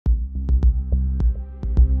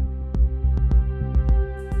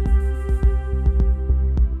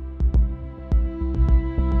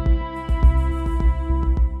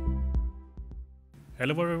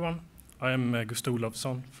Hello everyone, I am Gustav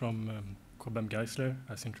Olofsson from Gaisler,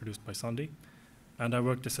 as introduced by Sandy, and I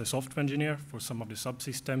worked as a software engineer for some of the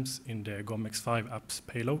subsystems in the GOMX-5 apps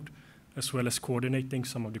Payload, as well as coordinating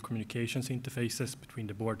some of the communications interfaces between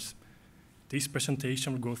the boards. This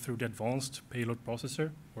presentation will go through the advanced payload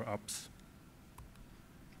processor, or apps.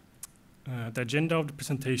 The agenda of the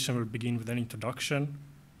presentation will begin with an introduction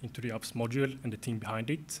into the apps module and the team behind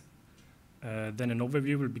it. Then an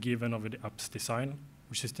overview will be given of the app's design,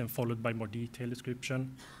 which is then followed by more detailed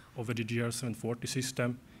description of the GR740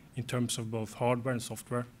 system in terms of both hardware and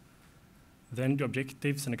software. Then the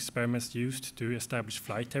objectives and experiments used to establish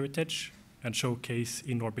flight heritage and showcase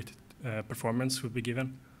in-orbit performance will be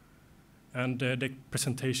given. And the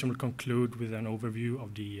presentation will conclude with an overview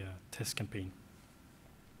of the test campaign.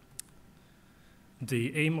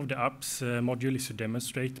 The aim of the apps module is to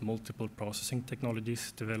demonstrate multiple processing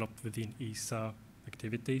technologies developed within ESA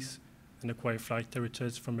activities and acquire flight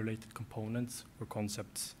heritage from related components or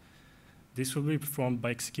concepts. This will be performed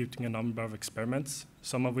by executing a number of experiments,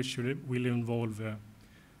 some of which will involve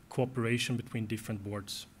cooperation between different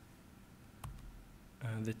boards.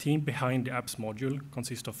 The team behind the apps module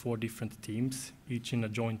consists of 4 different teams, each in a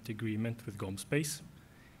joint agreement with GOMSpace.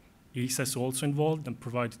 ESA is also involved and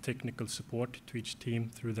provides technical support to each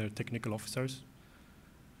team through their technical officers.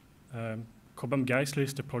 Gaisler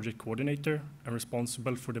is the project coordinator and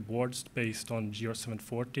responsible for the boards based on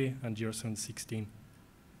GR740 and GR716.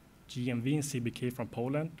 GMV and CBK from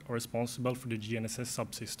Poland are responsible for the GNSS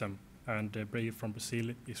subsystem, and Brave from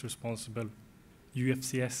Brazil is responsible,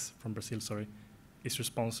 UFCS from Brazil, sorry, is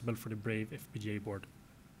responsible for the Brave FPGA board.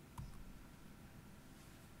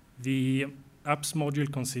 The apps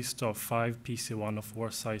module consists of 5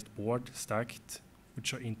 PC104 sized boards stacked,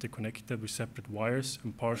 which are interconnected with separate wires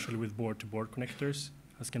and partially with board-to-board connectors,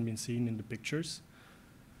 as can be seen in the pictures.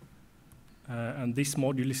 And this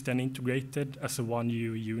module is then integrated as a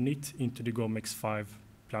 1U unit into the GOMX-5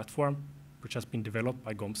 platform, which has been developed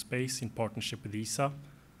by GOMSpace in partnership with ESA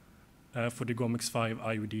for the GOMX-5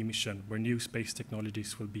 IOD mission, where new space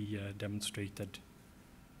technologies will be demonstrated.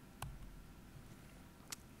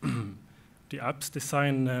 The apps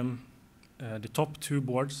design, the top 2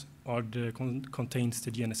 boards are contains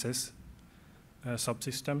the GNSS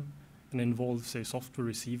subsystem and involves a software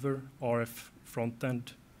receiver, RF front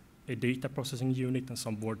end, a data processing unit, and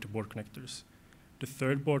some board-to-board connectors. The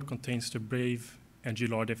 3rd board contains the Brave and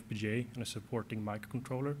Gaisler FPGA and a supporting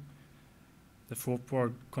microcontroller. The 4th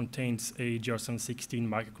board contains a GR716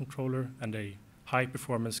 microcontroller and a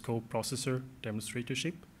high-performance co-processor demonstrator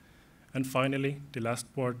chip. And finally, the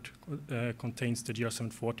last board contains the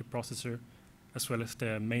GR740 processor, as well as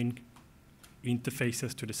the main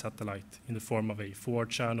interfaces to the satellite in the form of a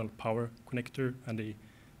 4-channel power connector and a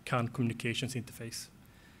CAN communications interface.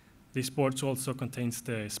 This board also contains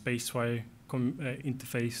the SpaceWire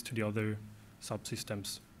interface to the other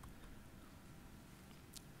subsystems.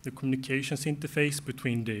 The communications interface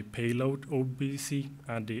between the payload OBC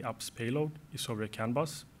and the apps payload is over a CAN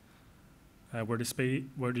bus, where the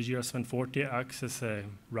GR740 acts as a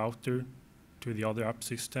router to the other app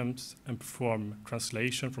systems and perform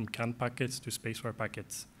translation from CAN packets to SpaceWire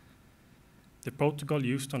packets. The protocol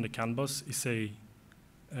used on the CAN bus is the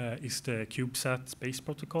CubeSat space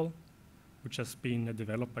protocol, which has been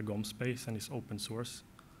developed by GOMSpace and is open source.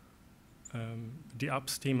 The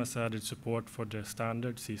apps team has added support for the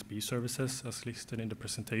standard CSP services as listed in the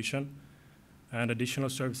presentation, and additional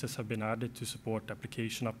services have been added to support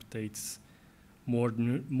application updates, more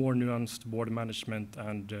nuanced board management,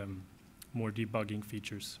 and more debugging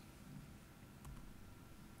features.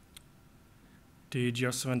 The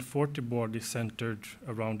GR740 board is centered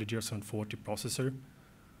around the GR740 processor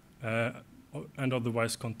and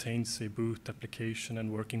otherwise contains a boot application and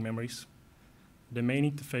working memories. The main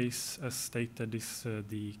interface, as stated, is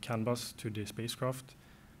the CAN bus to the spacecraft,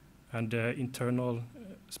 and the internal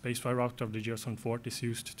SpaceWire router of the GR740 is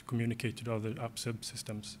used to communicate to the other app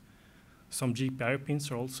subsystems. Some GPIO pins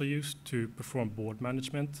are also used to perform board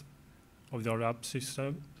management of the other app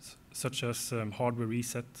systems, such as hardware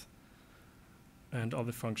reset and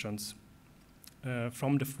other functions.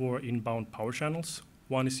 From the 4 inbound power channels,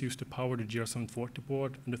 1 is used to power the GR740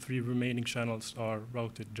 board, and the 3 remaining channels are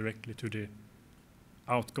routed directly to the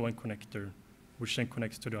outgoing connector, which then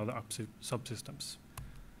connects to the other app subsystems.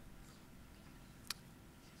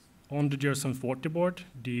 On the GR740 board,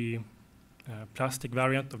 the plastic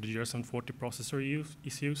variant of the GR740 processor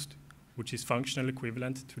is used, which is functional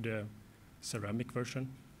equivalent to the ceramic version.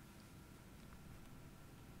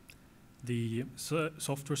 The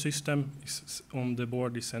software system on the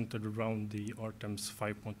board is centered around the Artemis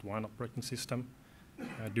 5.1 operating system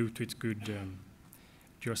due to its good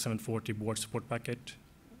GR740 board support packet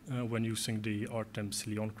when using the Artem's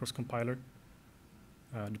Leon cross compiler.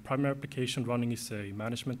 The primary application running is a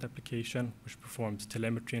management application which performs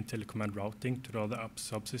telemetry and telecommand routing to the other app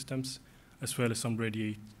subsystems, as well as some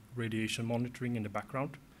radiation monitoring in the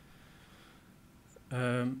background.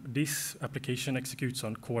 This application executes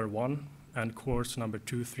on core 1, and cores number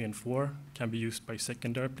 2, 3, and 4 can be used by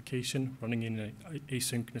secondary application running in an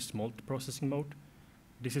asynchronous multiprocessing mode.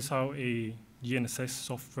 This is how a GNSS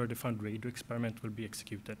software-defined radio experiment will be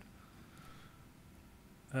executed.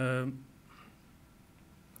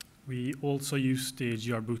 We also use the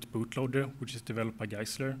GRBoot bootloader, which is developed by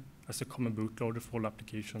Gaisler, as a common bootloader for all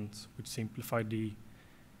applications, which simplify the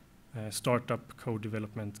startup code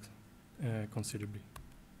development considerably.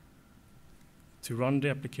 To run the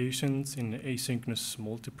applications in asynchronous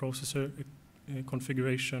multiprocessor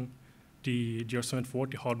configuration, the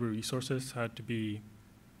GR740 hardware resources had to be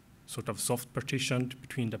sort of soft partitioned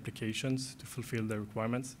between the applications to fulfill their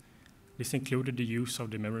requirements. This included the use of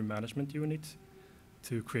the memory management unit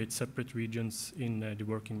to create separate regions in the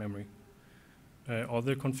working memory.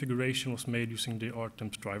 Other configuration was made using the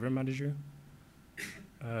Artem's driver manager.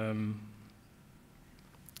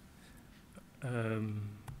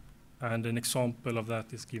 And an example of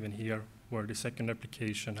that is given here, where the second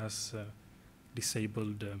application has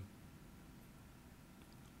disabled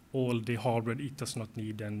all the hardware it does not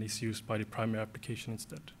need and is used by the primary application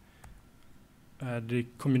instead. The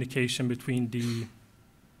communication between the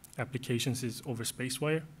applications is over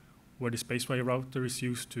spacewire, where the spacewire router is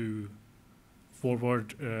used to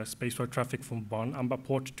forward spacewire traffic from one AMBA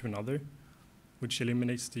port to another, which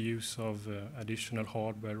eliminates the use of additional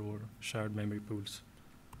hardware or shared memory pools.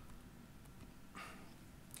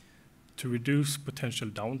 To reduce potential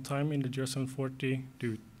downtime in the GR740,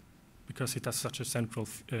 because it has such a central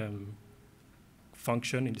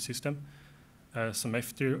function in the system, some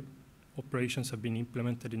FD operations have been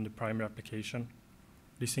implemented in the primary application.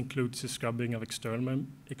 This includes the scrubbing of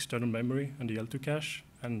external memory and the L2 cache,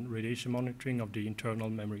 and radiation monitoring of the internal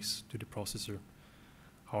memories to the processor.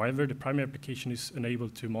 However, the primary application is unable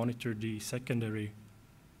to monitor the secondary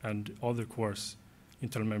and other cores'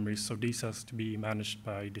 internal memories, so these has to be managed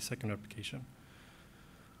by the secondary application.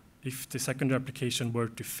 If the secondary application were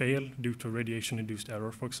to fail due to radiation-induced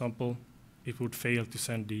error, for example, it would fail to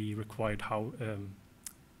send the required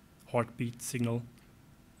heartbeat signal,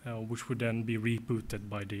 which would then be rebooted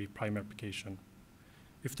by the primary application.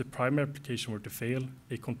 If the primary application were to fail,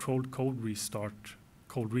 a controlled code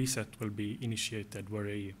reset will be initiated, where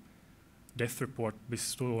a death report be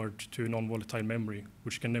stored to non-volatile memory,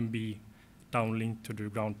 which can then be downlinked to the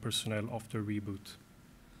ground personnel after reboot.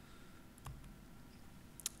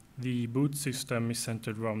 The boot system is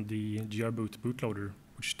centered around the GRBoot bootloader,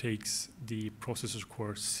 which takes the processor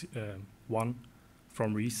core 1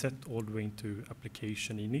 from reset all the way into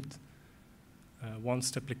application init.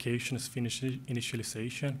 Once the application has finished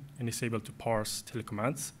initialization and is able to parse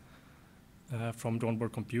telecommands from the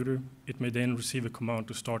onboard computer, it may then receive a command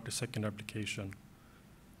to start the second application,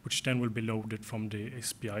 which then will be loaded from the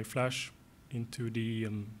SPI flash into the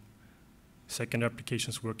second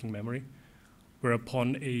application's working memory,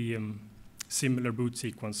 whereupon a similar boot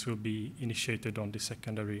sequence will be initiated on the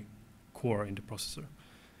secondary core in the processor.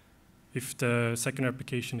 If the second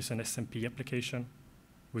application is an SMP application,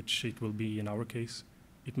 which it will be in our case,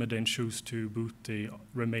 it may then choose to boot the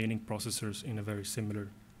remaining processors in a very similar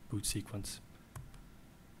boot sequence.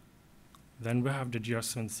 Then we have the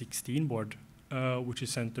GR716 board, which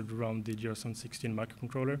is centered around the GR716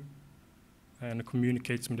 microcontroller, and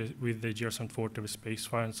communicates with the GR740 with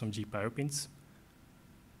spacewire and some GPIO pins.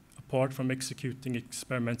 Apart from executing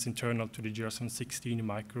experiments internal to the GR716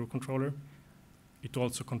 microcontroller, it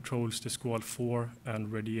also controls the Squall 4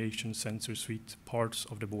 and radiation sensor suite parts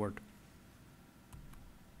of the board.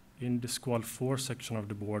 In the Squall 4 section of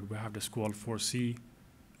the board, we have the Squall 4C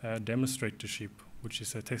demonstrator chip, which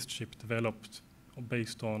is a test chip developed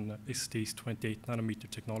based on ST's 28 nanometer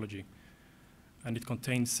technology. And it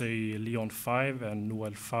contains a Leon 5 and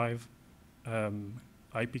Noel 5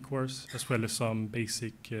 IP cores, as well as some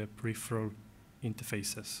basic peripheral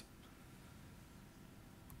interfaces.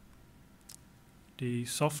 The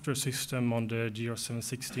software system on the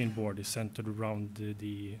GR716 board is centered around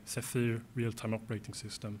the Zephyr real-time operating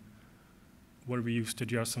system, where we use the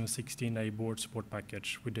GR716A board support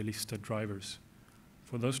package with the listed drivers.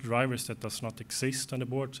 For those drivers that does not exist on the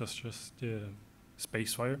board, such as the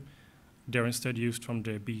spacewire, they're instead used from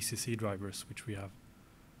the BCC drivers, which we have.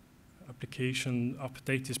 Application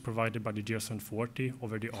update is provided by the GR740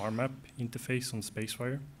 over the RMAP interface on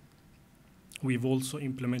spacewire. We've also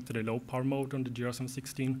implemented a low power mode on the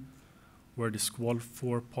GR716, where the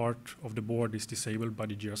SQUAL4 part of the board is disabled by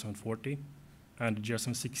the GR740, and the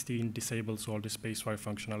GR716 disables all the spacewire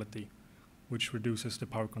functionality, which reduces the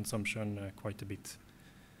power consumption quite a bit.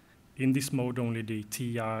 In this mode, only the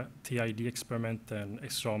TID experiment and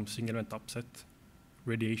SRAM single event upset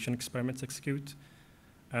radiation experiments execute,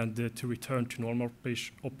 and to return to normal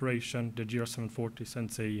operation, the GR740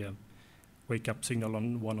 sends a wake-up signal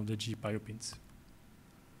on one of the GPIO pins.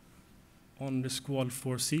 On the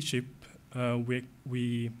SQUAL4C chip,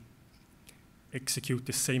 we execute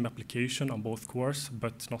the same application on both cores,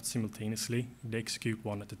 but not simultaneously. They execute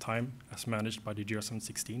one at a time, as managed by the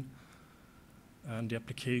GR716. And the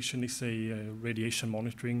application is a radiation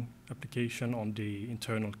monitoring application on the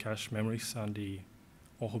internal cache memories and the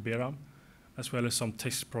OHB RAM, as well as some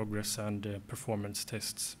test progress and performance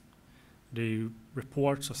tests. The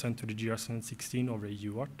reports are sent to the GR716 over a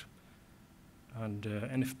UART, and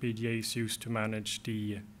NFPGA is used to manage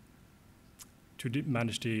the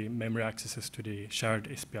memory accesses to the shared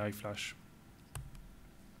SPI flash.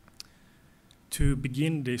 To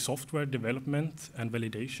begin the software development and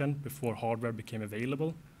validation before hardware became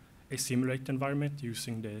available, a simulate environment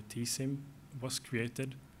using the TSIM was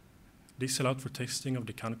created. This allowed for testing of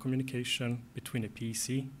the kind of communication between a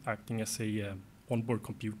PC acting as a onboard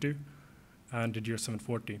computer and the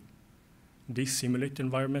GR740. This simulate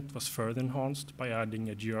environment was further enhanced by adding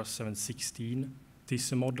a GR716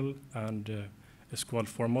 TSIM model and a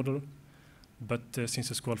SQUAL4 model. But since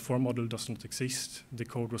the SQUAL4 model does not exist, the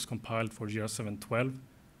code was compiled for GR712,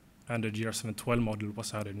 and the GR712 model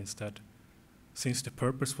was added instead. Since the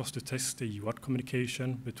purpose was to test the UART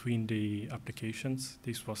communication between the applications,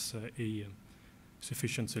 this was a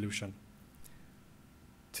sufficient solution.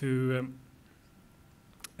 To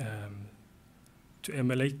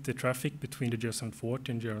emulate the traffic between the GR740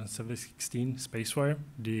 and GR716 spacewire,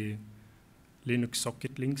 the Linux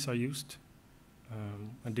socket links are used.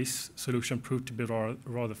 And this solution proved to be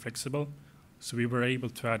rather flexible, so we were able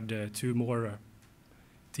to add 2 more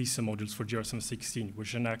TSIM modules for GR716,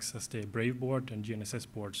 which then acts as the Brave board and GNSS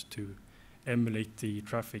boards to emulate the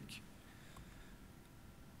traffic.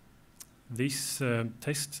 This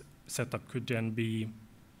test setup could then be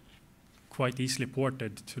quite easily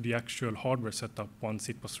ported to the actual hardware setup once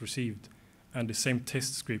it was received, and the same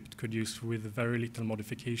test script could use with very little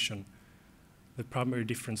modification. The primary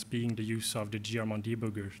difference being the use of the GRMON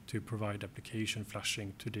debugger to provide application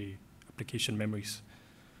flashing to the application memories,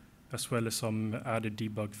 as well as some added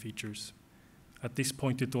debug features. At this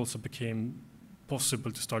point, it also became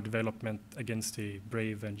possible to start development against the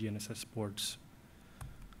Brave and GNSS boards.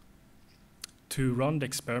 To run the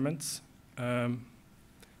experiments,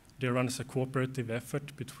 they run as a cooperative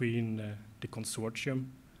effort between the consortium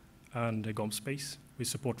and the GOMSpace with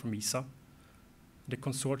support from ESA. The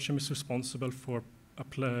consortium is responsible for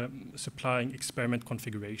supplying experiment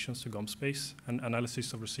configurations to GOMSpace and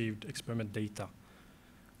analysis of received experiment data,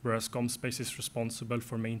 whereas GOMSpace is responsible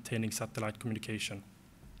for maintaining satellite communication.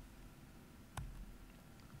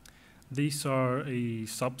 These are a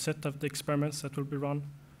subset of the experiments that will be run.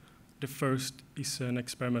 The first is an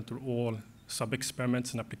experiment where all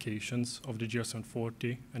sub-experiments and applications of the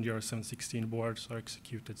GR740 and GR716 boards are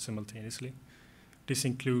executed simultaneously. This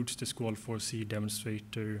includes the SQUAL4C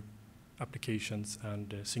demonstrator applications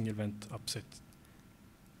and single event upset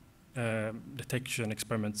detection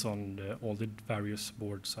experiments on all the various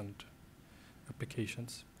boards and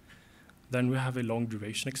applications. Then we have a long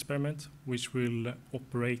duration experiment, which will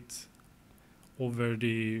operate over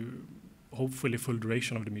the hopefully full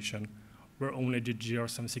duration of the mission, where only the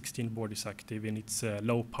GR716 board is active in its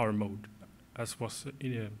low power mode, as was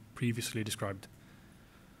previously described.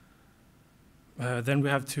 Then we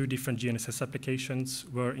have 2 different GNSS applications,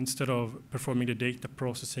 where instead of performing the data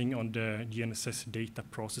processing on the GNSS data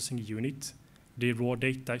processing unit, the raw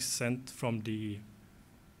data is sent from the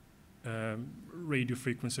radio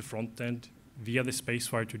frequency front end via the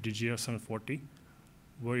spacewire to the GR740,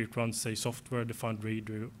 where it runs a software-defined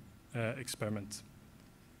radio experiment.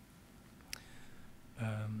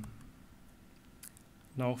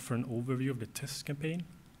 Now for an overview of the test campaign.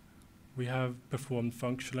 We have performed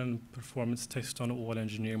functional and performance tests on all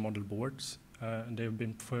engineering model boards, and they have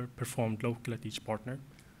been performed locally at each partner.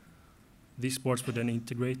 These boards were then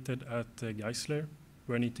integrated at Gaisler,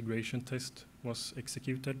 where an integration test was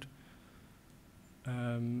executed.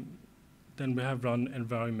 Then we have run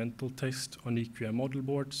environmental tests on EQM model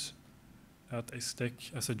boards at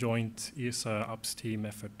STEC as a joint ESA UPS team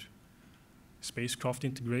effort. Spacecraft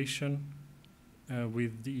integration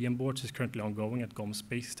with the EM boards is currently ongoing at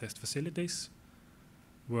GOMSpace test facilities,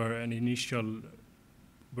 where initial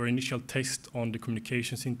tests on the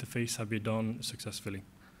communications interface have been done successfully.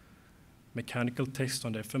 mechanical test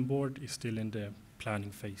on the FM board is still in the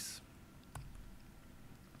planning phase.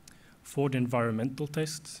 For the environmental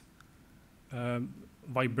tests,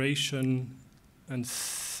 vibration and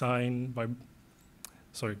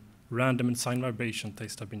random and sign vibration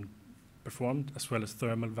tests have been performed, as well as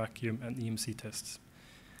thermal, vacuum, and EMC tests.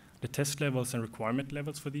 The test levels and requirement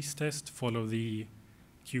levels for these tests follow the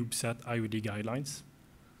CubeSat IOD guidelines.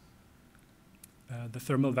 The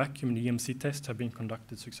thermal, vacuum, and EMC tests have been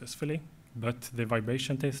conducted successfully, but the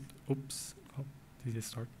vibration test, did it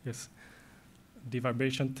start? Yes. The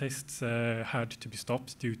vibration tests had to be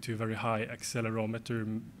stopped due to very high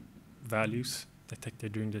accelerometer values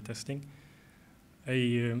detected during the testing.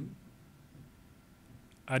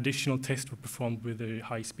 Additional tests were performed with a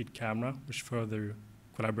high-speed camera, which further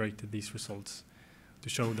collaborated these results to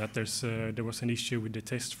show that there was an issue with the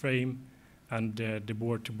test frame, and the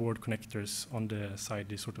board-to-board connectors on the side,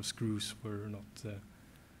 the sort of screws, were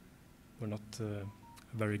not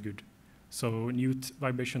very good. So new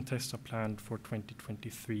vibration tests are planned for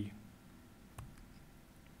 2023.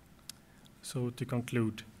 So to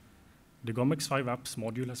conclude, the GOMX-5 apps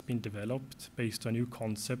module has been developed based on new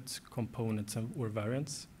concepts, components, or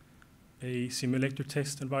variants. A simulator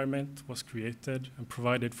test environment was created and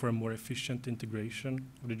provided for a more efficient integration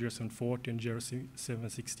of the GR740 and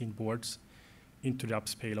GR716 boards into the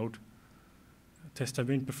app's payload. Tests have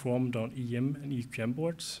been performed on EM and EQM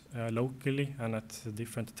boards locally and at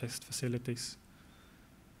different test facilities.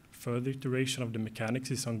 Further iteration of the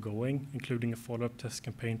mechanics is ongoing, including a follow-up test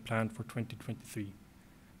campaign planned for 2023.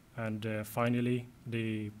 And finally,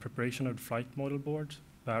 the preparation of the flight model board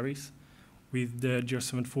varies, with the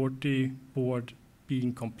GR740 board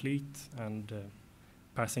being complete and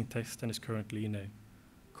passing test and is currently in a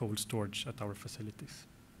cold storage at our facilities.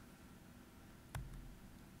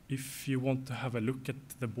 If you want to have a look at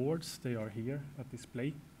the boards, they are here at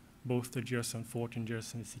display, both the GR740 and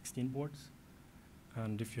GR716 boards.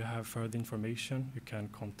 And if you have further information, you can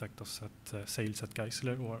contact us at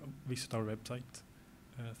sales@Gaisler or visit our website.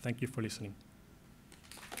 Thank you for listening.